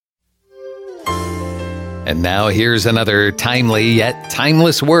And now here's another timely yet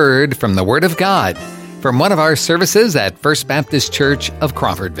timeless word from the Word of God from one of our services at First Baptist Church of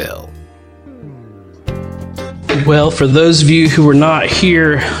Crawfordville. Well, for those of you who were not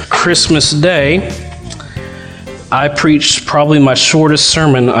here Christmas Day, I preached probably my shortest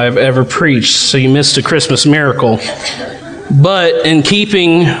sermon I've ever preached, so you missed a Christmas miracle. But in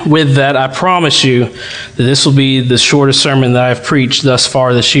keeping with that, I promise you that this will be the shortest sermon that I've preached thus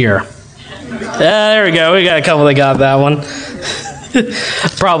far this year. There we go. We got a couple that got that one.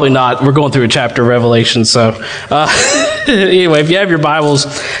 Probably not. We're going through a chapter of Revelation, so anyway, if you have your Bibles,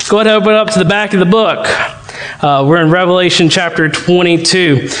 go ahead and open it up to the back of the book. We're in Revelation chapter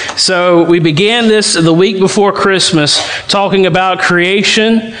 22. So we began this the week before Christmas, talking about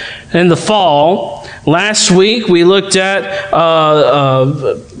creation and the fall. Last week we looked at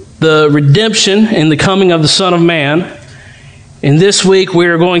the redemption and the coming of the Son of Man. And this week we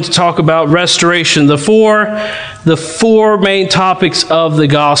are going to talk about restoration, the four main topics of the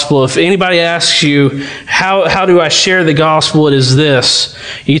gospel. If anybody asks you, how do I share the gospel, it is this.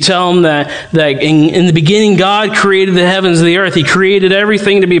 You tell them that in the beginning God created the heavens and the earth. He created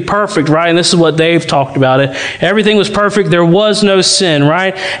everything to be perfect, right? And this is what Dave talked about it. Everything was perfect. There was no sin,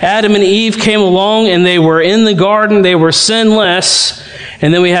 right? Adam and Eve came along and they were in the garden. They were sinless.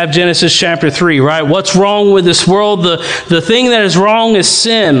 And then we have Genesis chapter 3, right? What's wrong with this world? The thing that is wrong is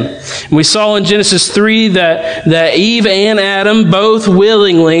sin. And we saw in Genesis 3 that Eve and Adam both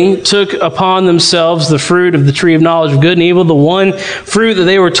willingly took upon themselves the fruit of the tree of knowledge of good and evil, the one fruit that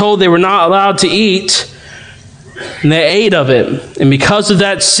they were told they were not allowed to eat. And they ate of it. And because of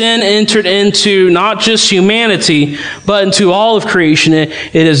that, sin entered into not just humanity, but into all of creation.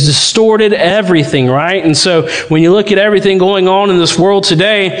 It has distorted everything, right? And so when you look at everything going on in this world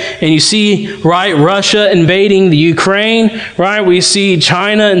today, and you see, right, Russia invading the Ukraine, right? We see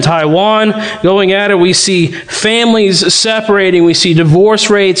China and Taiwan going at it. We see families separating. We see divorce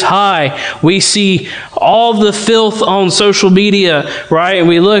rates high. We see all the filth on social media, right? And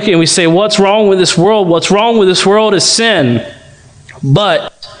we look and we say, what's wrong with this world? What's wrong with this world is sin. But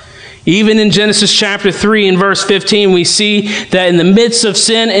even in Genesis chapter 3 and verse 15, we see that in the midst of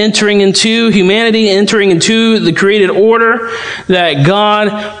sin entering into humanity, entering into the created order, that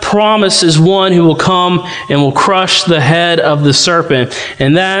God promises one who will come and will crush the head of the serpent.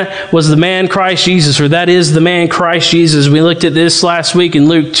 And that was the man Christ Jesus, or that is the man Christ Jesus. We looked at this last week in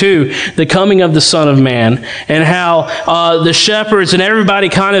Luke 2, the coming of the Son of Man, and how the shepherds and everybody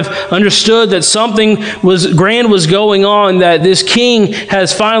kind of understood that something grand was going on, that this king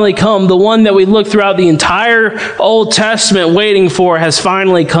has finally come. The one that we look throughout the entire Old Testament waiting for has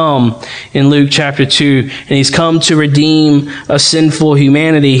finally come in Luke chapter 2, and he's come to redeem a sinful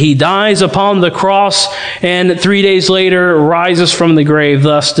humanity. He dies upon the cross and 3 days later rises from the grave,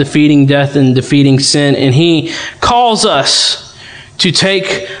 thus defeating death and defeating sin. And he calls us to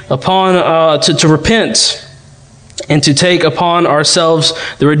take upon, to repent and to take upon ourselves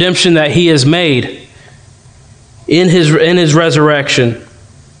the redemption that he has made in his resurrection.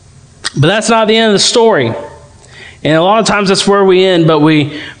 But that's not the end of the story. And a lot of times that's where we end, but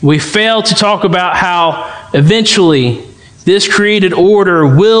we fail to talk about how eventually this created order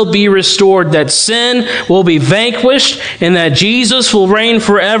will be restored, that sin will be vanquished, and that Jesus will reign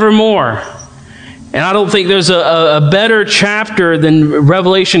forevermore. And I don't think there's a better chapter than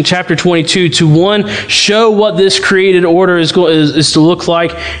Revelation chapter 22 to, one, show what this created order is to look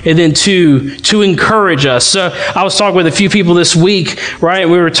like, and then two, to encourage us. So I was talking with a few people this week, right?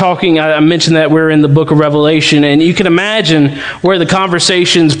 We were talking, I mentioned that we're in the book of Revelation, and you can imagine where the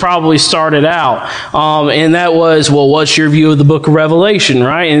conversations probably started out. And that was, well, what's your view of the book of Revelation,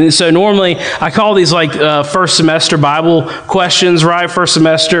 right? And so normally I call these like first semester Bible questions, right? First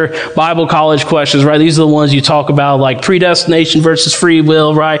semester Bible college questions. Right? These are the ones you talk about, like predestination versus free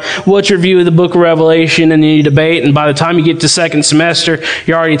will, right? What's your view of the book of Revelation? And then you debate, and by the time you get to second semester,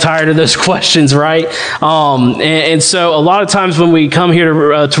 you're already tired of those questions, right? And so a lot of times when we come here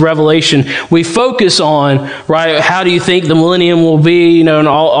to Revelation, we focus on, right, how do you think the millennium will be, you know, and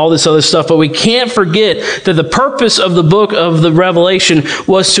all this other stuff, but we can't forget that the purpose of the book of the Revelation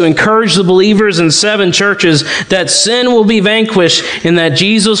was to encourage the believers in 7 churches that sin will be vanquished and that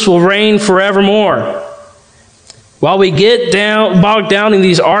Jesus will reign forevermore. While we get bogged down in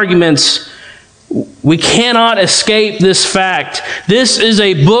these arguments, We cannot escape this fact. This is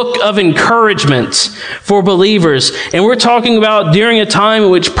a book of encouragement for believers. And we're talking about during a time in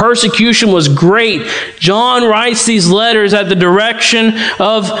which persecution was great. John writes these letters at the direction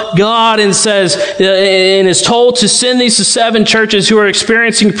of God and says, and is told to send these to 7 churches who are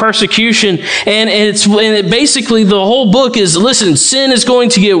experiencing persecution. And basically the whole book is, listen, sin is going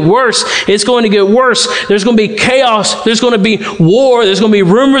to get worse. It's going to get worse. There's going to be chaos. There's going to be war. There's going to be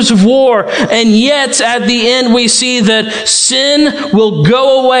rumors of war. And yet, at the end, we see that sin will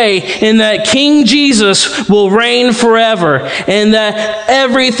go away and that King Jesus will reign forever and that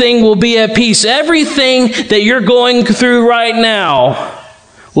everything will be at peace. Everything that you're going through right now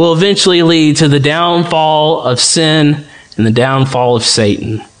will eventually lead to the downfall of sin and the downfall of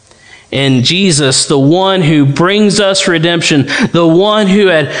Satan. And Jesus, the one who brings us redemption, the one who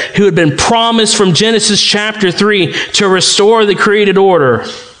had been promised from Genesis chapter 3 to restore the created order,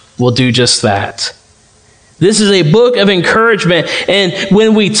 will do just that. This is a book of encouragement, and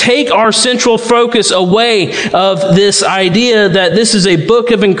when we take our central focus away of this idea that this is a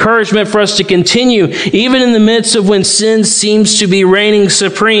book of encouragement for us to continue, even in the midst of when sin seems to be reigning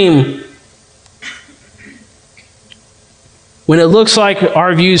supreme, when it looks like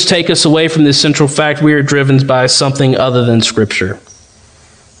our views take us away from this central fact, we are driven by something other than Scripture.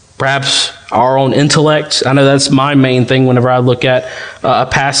 Perhaps our own intellect. I know that's my main thing whenever I look at a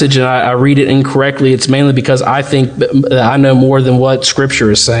passage and I read it incorrectly. It's mainly because I think that I know more than what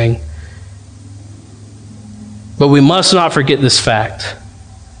Scripture is saying. But we must not forget this fact,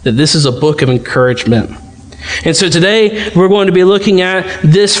 that this is a book of encouragement. And so today we're going to be looking at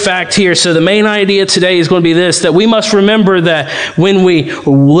this fact here. So the main idea today is going to be this, that we must remember that when we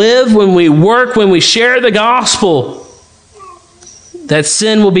live, when we work, when we share the gospel, that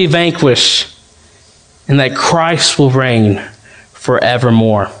sin will be vanquished and that Christ will reign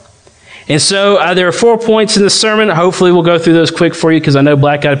forevermore. And so there are 4 points in the sermon. Hopefully we'll go through those quick for you because I know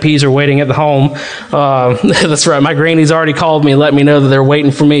Black Eyed Peas are waiting at the home. That's right. My granny's already called me and let me know that they're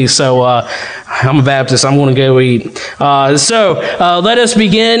waiting for me. So I'm a Baptist. I'm going to go eat. So let us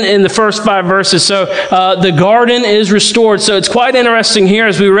begin in the first 5 verses. So the garden is restored. So it's quite interesting here,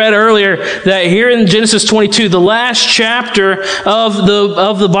 as we read earlier, that here in Genesis 22, the last chapter of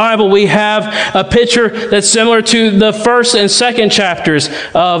the Bible, we have a picture that's similar to the first and second chapters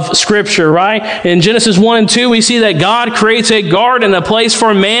of Scripture, right? In Genesis 1 and 2, we see that God creates a garden, a place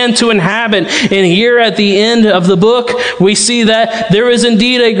for man to inhabit. And here at the end of the book, we see that there is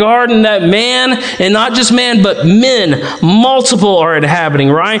indeed a garden that man, and not just man, but men, multiple, are inhabiting,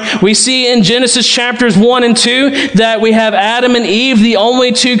 right? We see in Genesis chapters 1 and 2 that we have Adam and Eve, the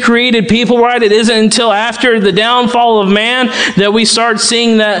only 2 created people, right? It isn't until after the downfall of man that we start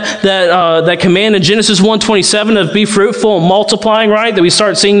seeing that command in Genesis 1:27 of be fruitful and multiplying, right? That we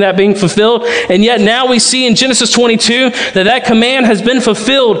start seeing that being fulfilled. And yet now we see in Genesis 22 that command has been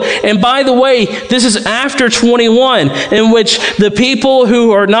fulfilled. And by the way, this is after 21, in which the people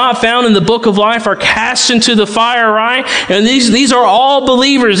who are not found in the book of life are cast into the fire, right? And these are all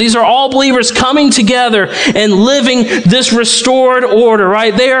believers. These are all believers coming together and living this restored order,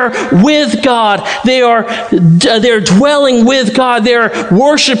 right? They are with God. They're dwelling with God. They're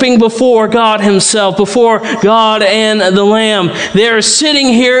worshiping before God Himself, before God and the Lamb. They're sitting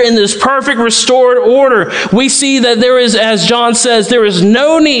here in this perfect restored order. We see that there is, as John says, there is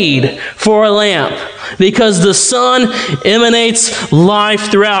no need for a lamp, because the sun emanates life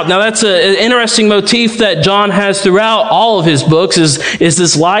throughout. Now that's an interesting motif that John has throughout all of his books, is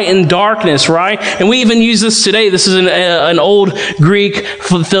this light and darkness, right? And we even use this today. This is an old Greek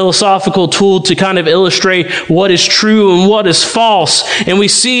philosophical tool to kind of illustrate what is true and what is false. And we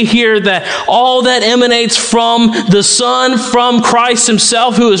see here that all that emanates from the Son, from Christ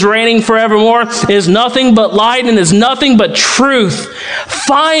Himself, who is reigning forevermore, is nothing but light and is nothing but truth.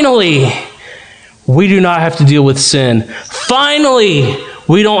 Finally, we do not have to deal with sin. Finally,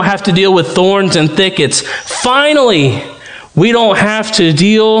 we don't have to deal with thorns and thickets. Finally, we don't have to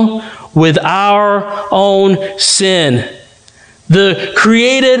deal with our own sin. The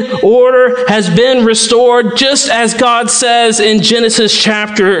created order has been restored, just as God says in Genesis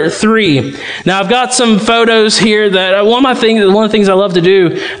chapter 3. Now, I've got some photos here that one of the things I love to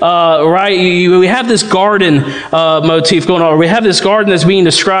do, right? We have this garden motif going on. We have this garden that's being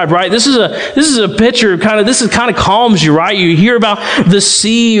described, right? This is a picture. This kind of calms you, right? You hear about the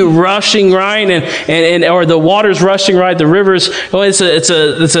sea rushing, right, and or the waters rushing, right? The rivers. Well, it's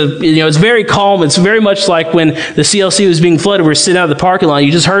very calm. It's very much like when the CLC was being flooded. We're just sitting out in the parking lot.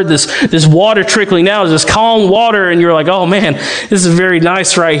 You just heard this water trickling down, this calm water, and you're like, oh man, this is very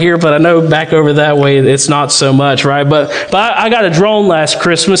nice right here, but I know back over that way it's not so much, right? But I got a drone last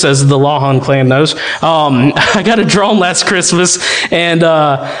Christmas, as the Lawhon clan knows. I got a drone last Christmas, and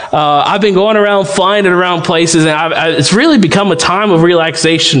I've been going around flying it around places, and it's really become a time of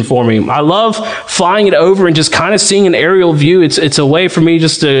relaxation for me. I love flying it over and just kind of seeing an aerial view. It's a way for me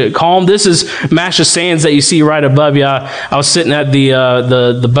just to calm. This is Masha Sands that you see right above you. I was sitting at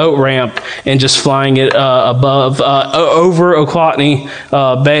the boat ramp and just flying it above over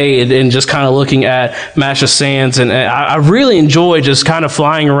Ochlockonee Bay and just kind of looking at Masha Sands, and I really enjoy just kind of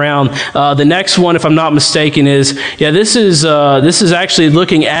flying around. The next one, if I'm not mistaken, is this is actually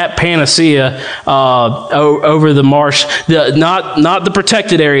looking at Panacea over the marsh. Not the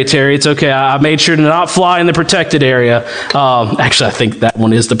protected area, Terry. It's okay. I made sure to not fly in the protected area. Actually, I think that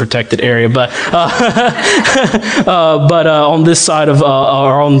one is the protected area, but on this side of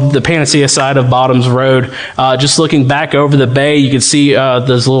or on the Panacea side of Bottoms Road, just looking back over the bay, you can see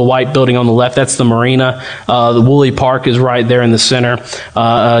this little white building on the left. That's the marina. The Woolley Park is right there in the center,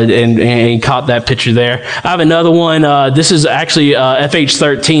 and caught that picture there. I have another one. This is actually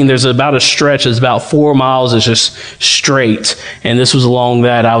FH13. There's about a stretch that's about 4 miles. It's just straight, and this was along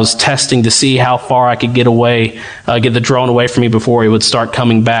that. I was testing to see how far I could get the drone away from me before he would start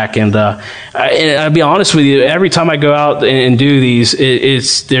coming back. And I'll be honest with you, every time I go out and do these,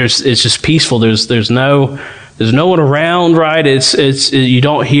 it's just peaceful. There's no one around, right? You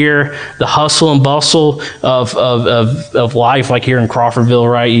don't hear the hustle and bustle of life like here in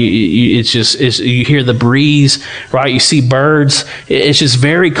Crawfordville, right? You hear the breeze, right? You see birds. It's just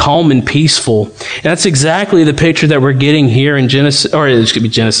very calm and peaceful. And that's exactly the picture that we're getting here in Genesis, or it could be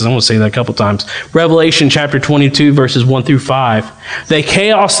Genesis. I'm going to say that a couple times. Revelation chapter 22, verses 1 through 5. The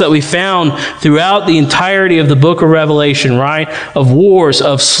chaos that we found throughout the entirety of the book of Revelation, right? Of wars,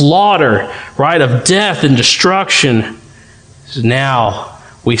 of slaughter, right? Of death and destruction. Now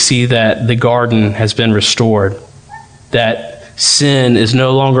we see that the garden has been restored, that sin is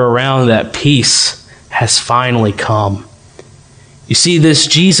no longer around, that peace has finally come. You see, this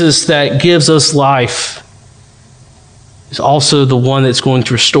Jesus that gives us life is also the one that's going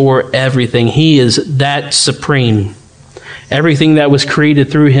to restore everything. He is that supreme. Everything that was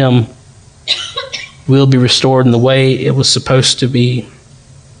created through him will be restored in the way it was supposed to be.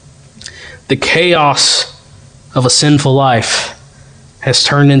 The chaos of a sinful life has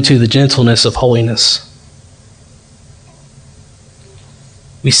turned into the gentleness of holiness.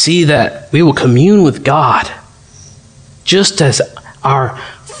 We see that we will commune with God just as our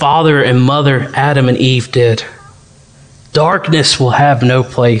father and mother Adam and Eve did. Darkness will have no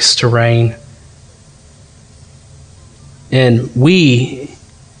place to reign. And we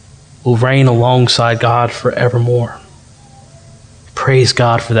will reign alongside God forevermore. Praise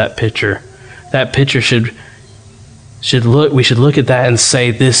God for that picture. That picture we should look at that and say,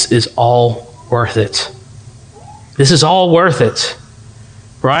 this is all worth it. This is all worth it.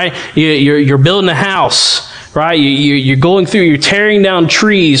 Right? You're building a house, right? You're going through, you're tearing down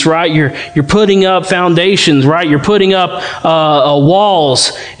trees, right? You're putting up foundations, right? You're putting up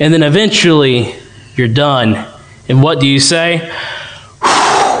walls, and then eventually you're done. And what do you say?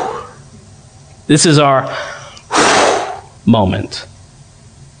 This is our moment.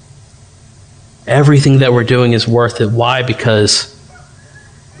 Everything that we're doing is worth it. Why? Because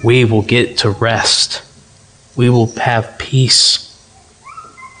we will get to rest. We will have peace.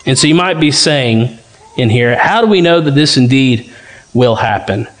 And so you might be saying in here, how do we know that this indeed will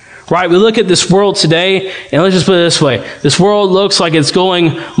happen? Right? We look at this world today, and let's just put it this way. This world looks like it's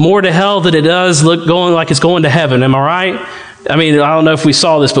going more to hell than it does going like it's going to heaven. Am I right? I mean, I don't know if we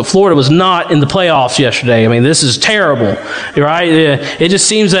saw this, but Florida was not in the playoffs yesterday. I mean, this is terrible, right? It just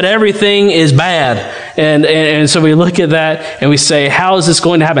seems that everything is bad. And so we look at that and we say, how is this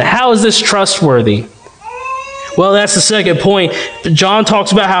going to happen? How is this trustworthy? Well, that's the second point. John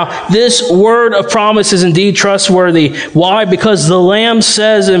talks about how this word of promise is indeed trustworthy. Why? Because the Lamb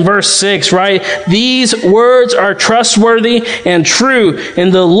says in verse 6, right? These words are trustworthy and true.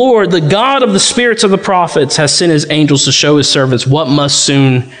 And the Lord, the God of the spirits of the prophets, has sent his angels to show his servants what must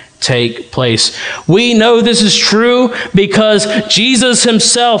soon take place. We know this is true because Jesus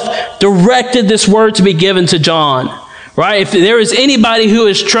himself directed this word to be given to John. Right? If there is anybody who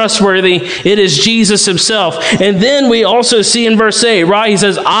is trustworthy, it is Jesus himself. And then we also see in verse 8, right? He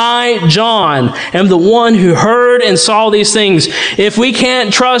says, I, John, am the one who heard and saw these things. If we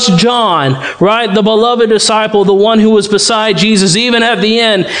can't trust John, right, the beloved disciple, the one who was beside Jesus, even at the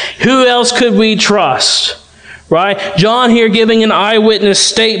end, who else could we trust? right? John here giving an eyewitness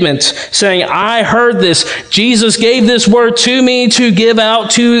statement saying, I heard this. Jesus gave this word to me to give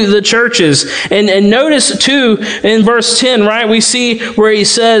out to the churches. And notice too in verse 10, right? We see where he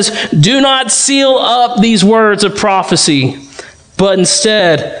says, do not seal up these words of prophecy, but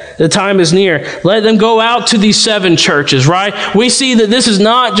instead, the time is near. Let them go out to these 7 churches, right? We see that this is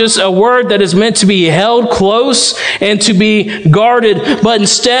not just a word that is meant to be held close and to be guarded, but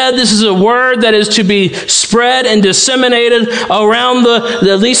instead this is a word that is to be spread and disseminated around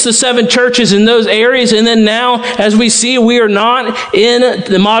at least the 7 churches in those areas. And then now, as we see, we are not in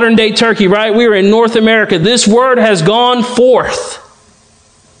the modern day Turkey, right? We are in North America. This word has gone forth.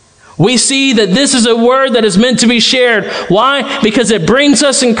 We see that this is a word that is meant to be shared. Why? Because it brings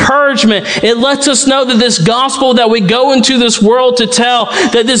us encouragement. It lets us know that this gospel that we go into this world to tell,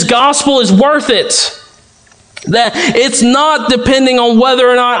 that this gospel is worth it. That it's not depending on whether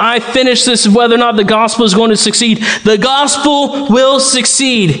or not I finish this, whether or not the gospel is going to succeed. The gospel will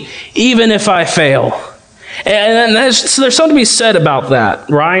succeed even if I fail. And there's something to be said about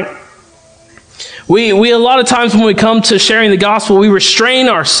that, right? We a lot of times when we come to sharing the gospel, we restrain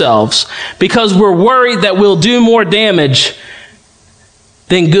ourselves because we're worried that we'll do more damage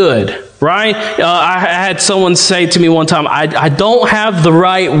than good, right? I had someone say to me one time, I don't have the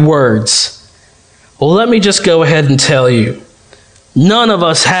right words. Well, let me just go ahead and tell you, none of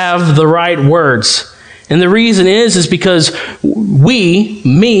us have the right words. And the reason is because we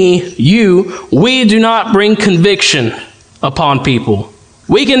do not bring conviction upon people.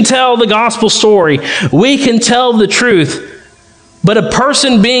 We can tell the gospel story. We can tell the truth. But a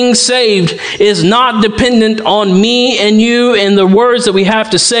person being saved is not dependent on me and you and the words that we have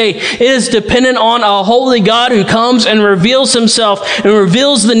to say. It is dependent on a holy God who comes and reveals himself and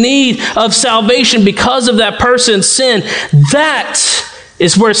reveals the need of salvation because of that person's sin. That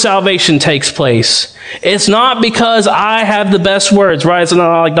is where salvation takes place. It's not because I have the best words, right? It's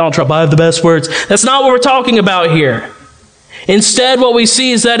not like Donald Trump, I have the best words. That's not what we're talking about here. Instead, what we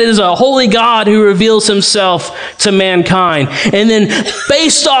see is that it is a holy God who reveals himself to mankind. And then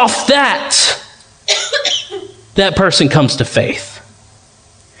based off that, that person comes to faith.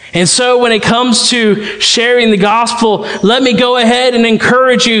 And so when it comes to sharing the gospel, let me go ahead and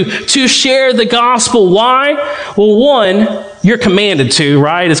encourage you to share the gospel. Why? Well, one, you're commanded to,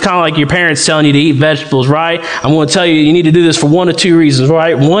 right? It's kind of like your parents telling you to eat vegetables, right? I'm going to tell you, you need to do this for 1 of 2 reasons,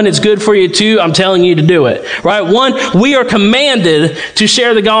 right? 1, it's good for you. 2, I'm telling you to do it, right? 1, we are commanded to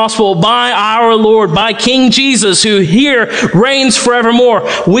share the gospel by our Lord, by King Jesus, who here reigns forevermore.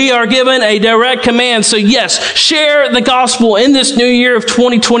 We are given a direct command. So yes, share the gospel in this new year of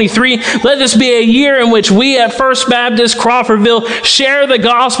 2023. Let this be a year in which we at First Baptist Crawfordville share the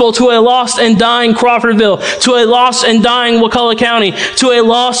gospel to a lost and dying Crawfordville, to a lost and dying Wakulla County, to a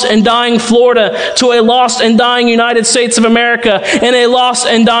lost and dying Florida, to a lost and dying United States of America, and a lost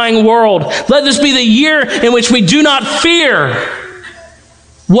and dying world. Let this be the year in which we do not fear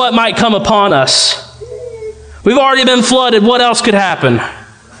what might come upon us. We've already been flooded. What else could happen?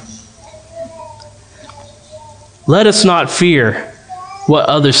 Let us not fear what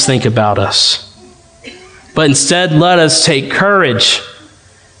others think about us, but instead let us take courage.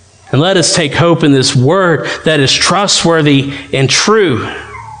 And let us take hope in this word that is trustworthy and true.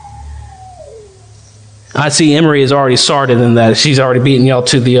 I see Emery has already started in that. She's already beaten y'all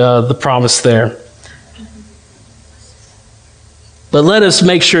to the promise there. But let us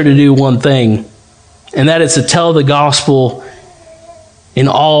make sure to do one thing, and that is to tell the gospel in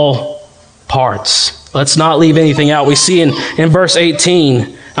all parts. Let's not leave anything out. We see in verse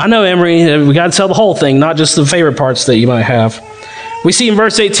 18. I know, Emery, we got to tell the whole thing, not just the favorite parts that you might have. We see in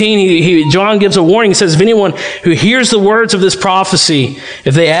verse 18, John gives a warning. He says, if anyone who hears the words of this prophecy,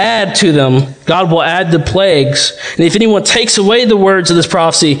 if they add to them, God will add the plagues. And if anyone takes away the words of this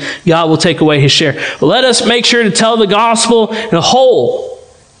prophecy, God will take away his share. But let us make sure to tell the gospel in a whole,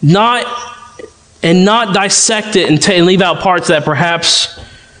 not dissect it and leave out parts that perhaps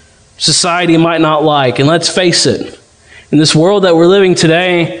society might not like. And let's face it, in this world that we're living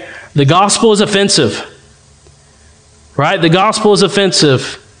today, the gospel is offensive. Right? The gospel is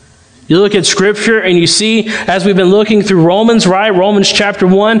offensive. You look at Scripture and you see, as we've been looking through Romans, right? Romans chapter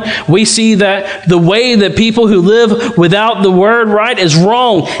 1, we see that the way that people who live without the word, right, is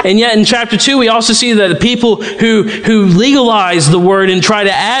wrong. And yet in chapter 2, we also see that the people who legalize the word and try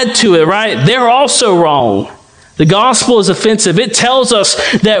to add to it, right, they're also wrong. The gospel is offensive. It tells us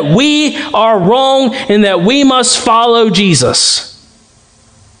that we are wrong and that we must follow Jesus.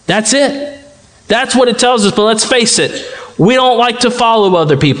 That's it. That's what it tells us, but let's face it. We don't like to follow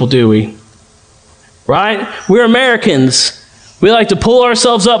other people, do we? Right? We're Americans. We like to pull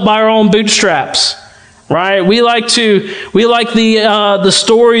ourselves up by our own bootstraps. right? We like the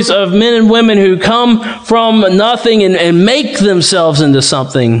stories of men and women who come from nothing and make themselves into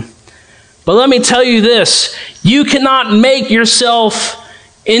something. But let me tell you this, you cannot make yourself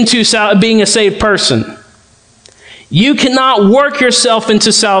into being a saved person. You cannot work yourself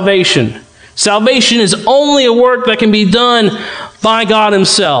into salvation. Salvation is only a work that can be done by God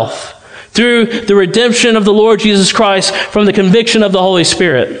himself through the redemption of the Lord Jesus Christ from the conviction of the Holy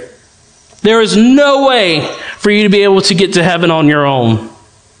Spirit. There is no way for you to be able to get to heaven on your own.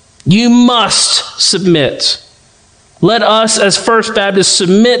 You must submit. Let us as First Baptist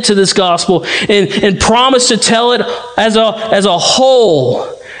submit to this gospel and promise to tell it as a whole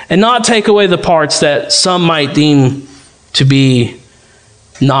and not take away the parts that some might deem to be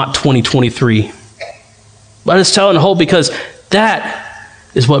not 2023. Let us tell it in whole, because that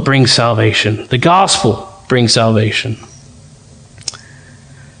is what brings salvation. The gospel brings salvation.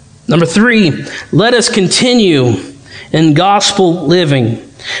 Number 3, let us continue in gospel living.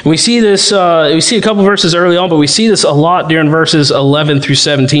 And we see this, we see a couple verses early on, but we see this a lot during verses 11 through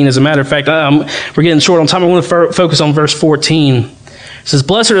 17. As a matter of fact, we're getting short on time. I want to focus on verse 14. It says,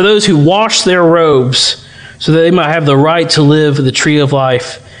 "Blessed are those who wash their robes, so that they might have the right to live the tree of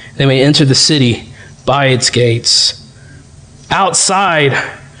life. They may enter the city by its gates. Outside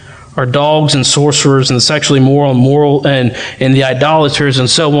are dogs and sorcerers and the sexually immoral and the idolaters and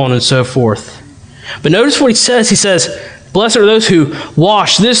so on and so forth." But notice what he says. He says, blessed are those who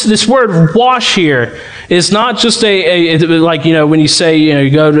wash. This word wash here is not just like, when you say, you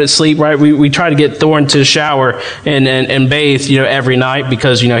go to sleep, right? We try to get Thorn to shower and bathe, every night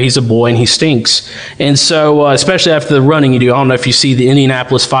because, he's a boy and he stinks. And so, especially after the running you do, I don't know if you see the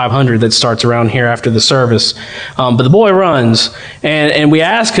Indianapolis 500 that starts around here after the service. But the boy runs and we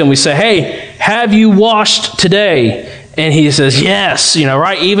ask him, we say, hey, have you washed today? And he says, yes,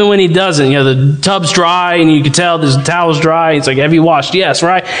 right? Even when he doesn't, the tub's dry and you can tell the towel's dry. It's like, have you washed? Yes,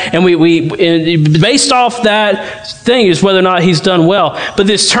 right? And we based off that thing is whether or not he's done well. But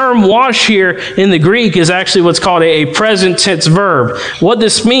this term wash here in the Greek is actually what's called a present tense verb. What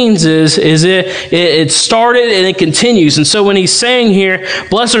this means is it started and it continues. And so when he's saying here,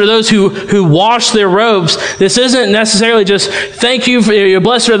 blessed are those who wash their robes, this isn't necessarily just thank you for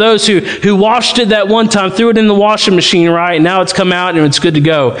blessed are those who washed it that one time, threw it in the washing machine, right? And now it's come out and it's good to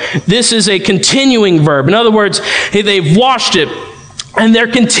go. This is a continuing verb. In other words, they've washed it and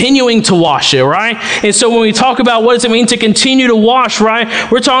they're continuing to wash it, right? And so when we talk about what does it mean to continue to wash, right?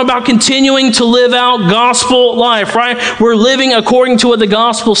 We're talking about continuing to live out gospel life, right? We're living according to what the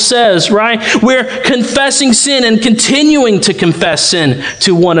gospel says, right? We're confessing sin and continuing to confess sin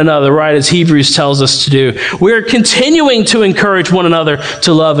to one another, right? As Hebrews tells us to do. We're continuing to encourage one another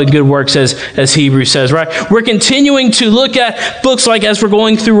to love and good works as Hebrews says, right? We're continuing to look at books like as we're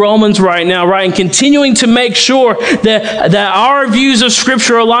going through Romans right now, right? And continuing to make sure that our views of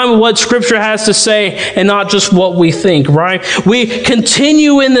Scripture align with what Scripture has to say and not just what we think, right? We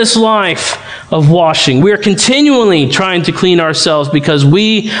continue in this life of washing. We are continually trying to clean ourselves because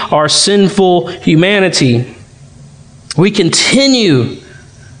we are sinful humanity. We continue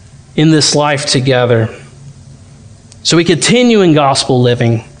in this life together. So we continue in gospel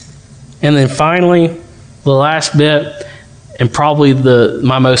living. And then finally, the last bit, and probably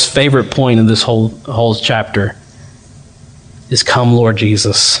my most favorite point in this whole chapter, is come, Lord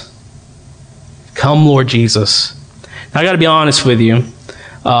Jesus. Come, Lord Jesus. Now, I got to be honest with you.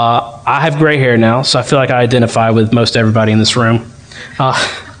 I have gray hair now, so I feel like I identify with most everybody in this room.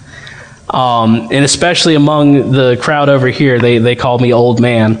 And especially among the crowd over here, they call me old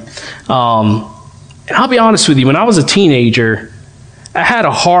man. And I'll be honest with you, when I was a teenager, I had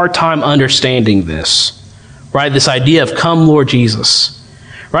a hard time understanding this, right? This idea of come, Lord Jesus.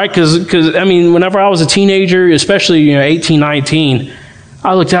 Right? Because whenever I was a teenager, especially 18, 19,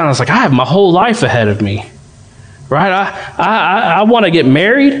 I looked down and I was like, I have my whole life ahead of me. Right? I want to get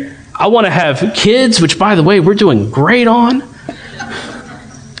married. I want to have kids, which, by the way, we're doing great on.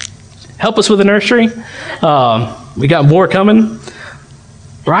 Help us with the nursery. We got more coming.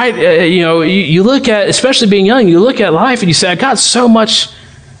 Right? You look at, especially being young, you look at life and you say, I got so much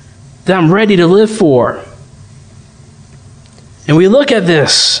that I'm ready to live for. And we look at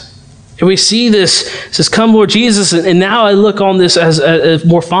this, and we see this, it says, come Lord Jesus, and now I look on this as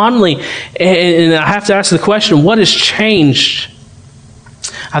more fondly, and I have to ask the question, what has changed?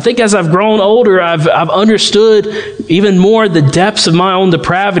 I think as I've grown older, I've understood even more the depths of my own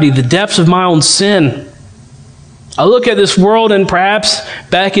depravity, the depths of my own sin. I look at this world, and perhaps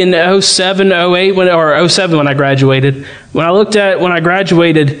back in 07, 08, or 07 when I graduated, when I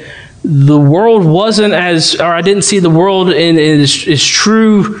graduated, the world wasn't I didn't see the world in its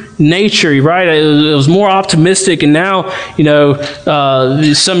true nature, right? It was more optimistic. And now,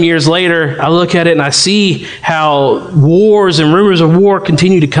 some years later, I look at it and I see how wars and rumors of war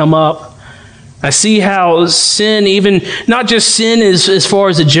continue to come up. I see how sin, even not just sin as far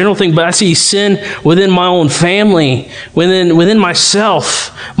as a general thing, but I see sin within my own family, within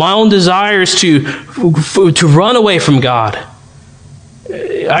myself, my own desires to run away from God.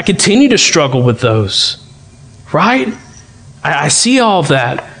 I continue to struggle with those, right? I see all of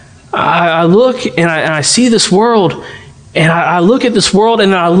that. I look and I see this world, and I look at this world,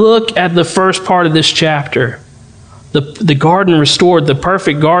 and I look at the first part of this chapter, the garden restored, the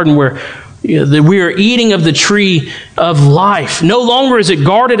perfect garden where we are eating of the tree of life. No longer is it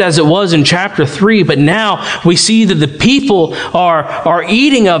guarded as it was in chapter 3, but now we see that the people are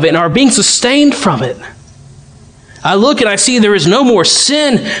eating of it and are being sustained from it. I look and I see there is no more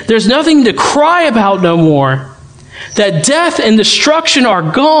sin. There's nothing to cry about no more. That death and destruction are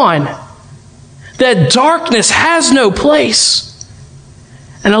gone. That darkness has no place.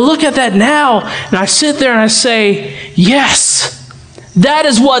 And I look at that now and I sit there and I say, yes, that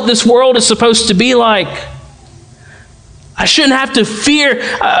is what this world is supposed to be like. I shouldn't have to fear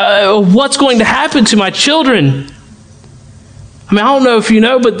what's going to happen to my children. I mean, I don't know if you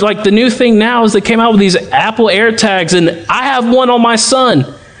know, but like the new thing now is they came out with these Apple AirTags, and I have one on my son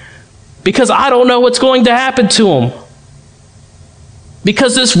because I don't know what's going to happen to him.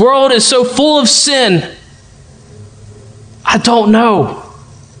 Because this world is so full of sin, I don't know.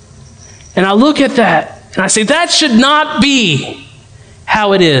 And I look at that and I say, that should not be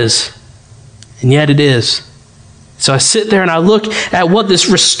how it is. And yet it is. So I sit there and I look at what this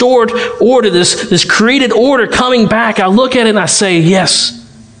restored order, this created order coming back. I look at it and I say,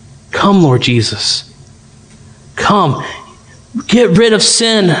 yes, come, Lord Jesus. Come. Get rid of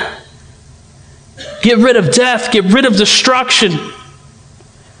sin. Get rid of death. Get rid of destruction.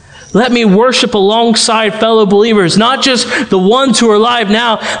 Let me worship alongside fellow believers, not just the ones who are alive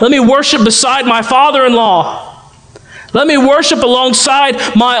now. Let me worship beside my father-in-law. Let me worship alongside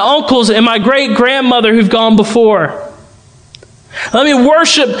my uncles and my great-grandmother who've gone before. Let me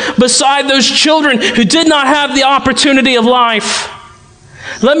worship beside those children who did not have the opportunity of life.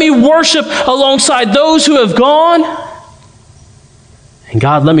 Let me worship alongside those who have gone. And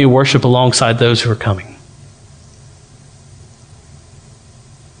God, let me worship alongside those who are coming.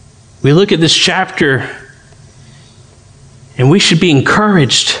 We look at this chapter and we should be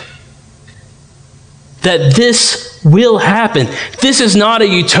encouraged that this will happen. This is not a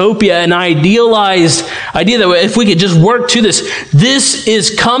utopia, an idealized idea that if we could just work to this. This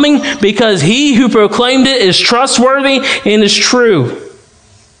is coming because he who proclaimed it is trustworthy and is true.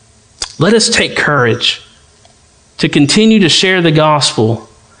 Let us take courage to continue to share the gospel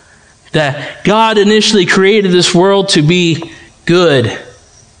that God initially created this world to be good.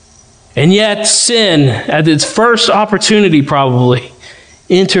 And yet sin, at its first opportunity probably,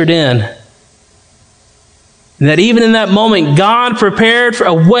 entered in. And that even in that moment, God prepared for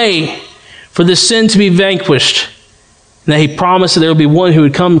a way for the sin to be vanquished. And that he promised that there would be one who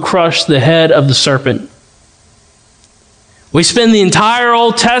would come crush the head of the serpent. We spend the entire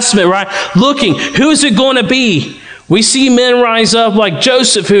Old Testament, right, looking, who's it going to be? We see men rise up like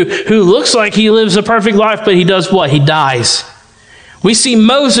Joseph, who looks like he lives a perfect life, but he does what? He dies. We see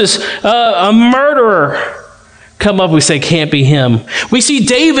Moses, a murderer, come up, we say, can't be him. We see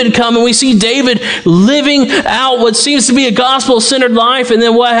David come, and we see David living out what seems to be a gospel-centered life, and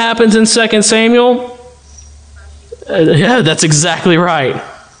then what happens in 2 Samuel? Yeah, that's exactly right.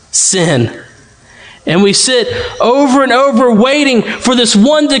 Sin. And we sit over and over waiting for this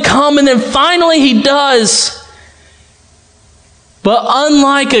one to come, and then finally he does. But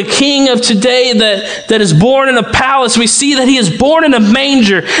unlike a king of today that is born in a palace, we see that he is born in a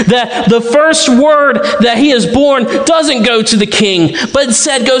manger, that the first word that he is born doesn't go to the king, but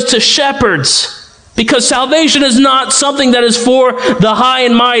instead goes to shepherds. Because salvation is not something that is for the high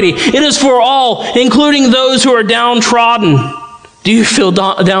and mighty. It is for all, including those who are downtrodden. Do you feel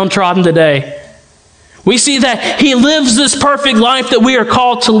downtrodden today? We see that he lives this perfect life that we are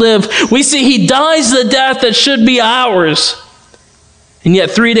called to live. We see he dies the death that should be ours. And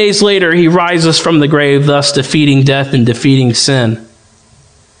yet 3 days later, he rises from the grave, thus defeating death and defeating sin.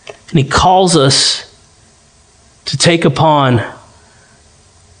 And he calls us to take upon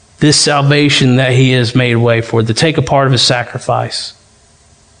this salvation that he has made way for, to take a part of his sacrifice.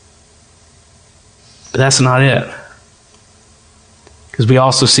 But that's not it. Because we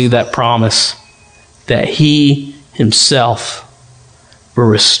also see that promise that he himself will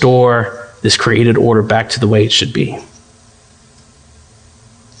restore this created order back to the way it should be.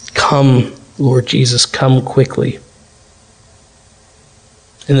 Come, Lord Jesus, come quickly.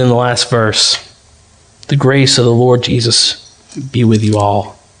 And then the last verse, the grace of the Lord Jesus be with you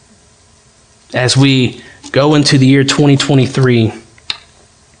all. As we go into the year 2023,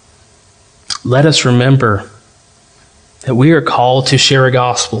 let us remember that we are called to share a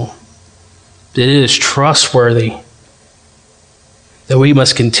gospel, that it is trustworthy, that we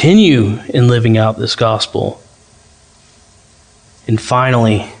must continue in living out this gospel. And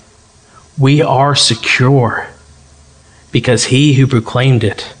finally, we are secure because he who proclaimed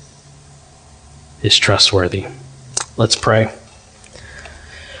it is trustworthy. Let's pray.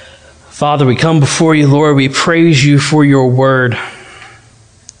 Father, we come before you, Lord. We praise you for your word.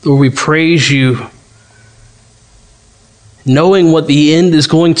 Lord, we praise you knowing what the end is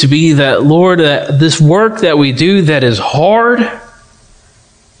going to be, that, Lord, that this work that we do that is hard,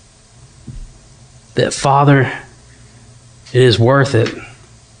 that, Father, it is worth it.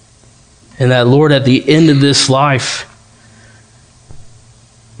 And that, Lord, at the end of this life,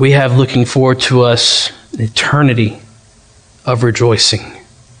 we have looking forward to us an eternity of rejoicing,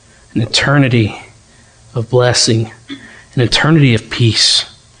 an eternity of blessing, an eternity of peace,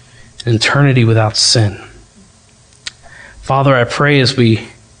 an eternity without sin. Father, I pray as we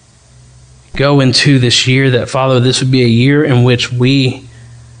go into this year that, Father, this would be a year in which we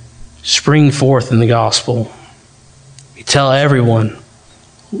spring forth in the gospel. We tell everyone.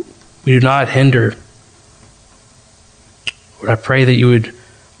 We do not hinder. Lord, I pray that you would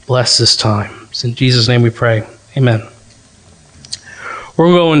bless this time. It's in Jesus' name we pray. Amen. We're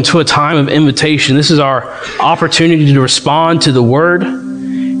going to a time of invitation. This is our opportunity to respond to the word.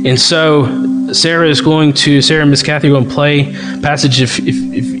 And so Sarah and Miss Kathy are going to play a passage.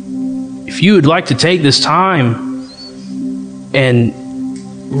 If you would like to take this time and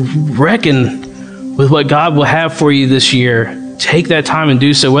reckon with what God will have for you this year, take that time and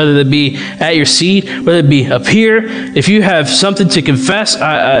do so, whether it be at your seat, whether it be up here. If you have something to confess,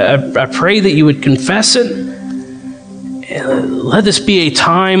 I pray that you would confess it. And let this be a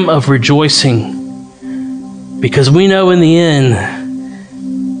time of rejoicing, because we know in the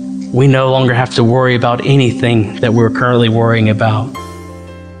end, we no longer have to worry about anything that we're currently worrying about.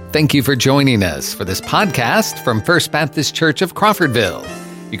 Thank you for joining us for this podcast from First Baptist Church of Crawfordville.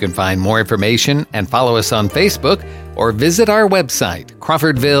 You can find more information and follow us on Facebook or visit our website,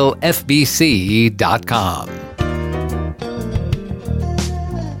 crawfordvillefbc.com.